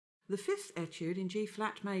The fifth etude in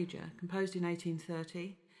G-flat major, composed in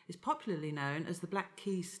 1830, is popularly known as the Black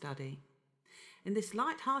Keys Study. In this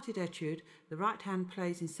light-hearted etude, the right hand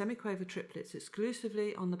plays in semiquaver triplets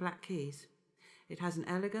exclusively on the black keys. It has an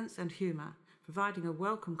elegance and humour, providing a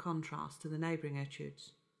welcome contrast to the neighbouring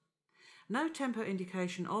etudes. No tempo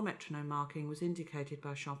indication or metronome marking was indicated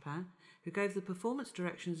by Chopin, who gave the performance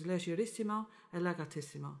directions leggerissimo e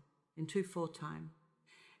legatissimo in 2/4 time.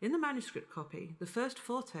 In the manuscript copy, the first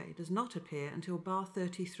forte does not appear until bar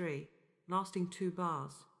 33, lasting 2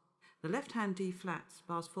 bars. The left-hand D-flats,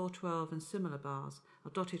 bars 412 and similar bars, are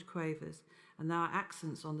dotted quavers, and there are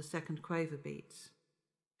accents on the second quaver beats.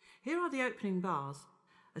 Here are the opening bars,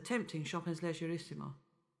 attempting Chopin's leggerissimo.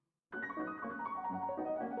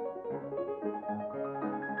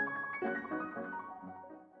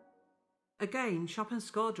 Again, Chopin's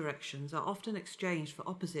score directions are often exchanged for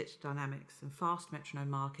opposite dynamics and fast metronome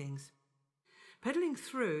markings. Pedalling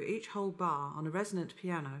through each whole bar on a resonant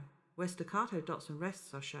piano, where staccato dots and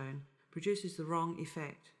rests are shown, produces the wrong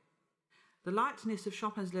effect. The lightness of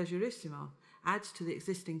Chopin's leggerissimo adds to the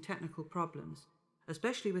existing technical problems,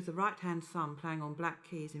 especially with the right-hand thumb playing on black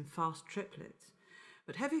keys in fast triplets,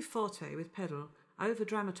 but heavy forte with pedal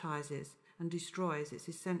over-dramatizes and destroys its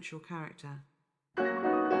essential character.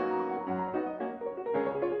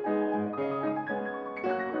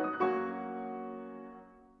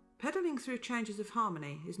 Pedaling through changes of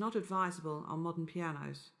harmony is not advisable on modern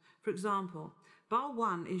pianos. For example, bar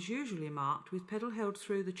 1 is usually marked with pedal held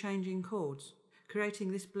through the changing chords,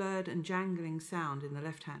 creating this blurred and jangling sound in the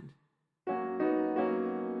left hand.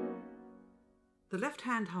 The left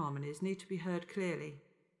hand harmonies need to be heard clearly,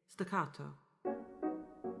 staccato.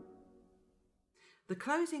 The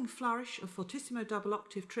closing flourish of fortissimo double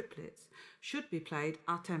octave triplets should be played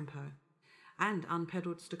a tempo and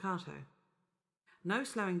unpedaled staccato. No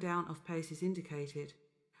slowing down of pace is indicated.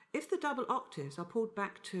 If the double octaves are pulled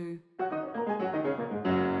back to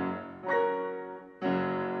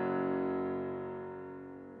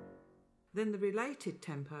then the related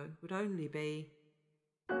tempo would only be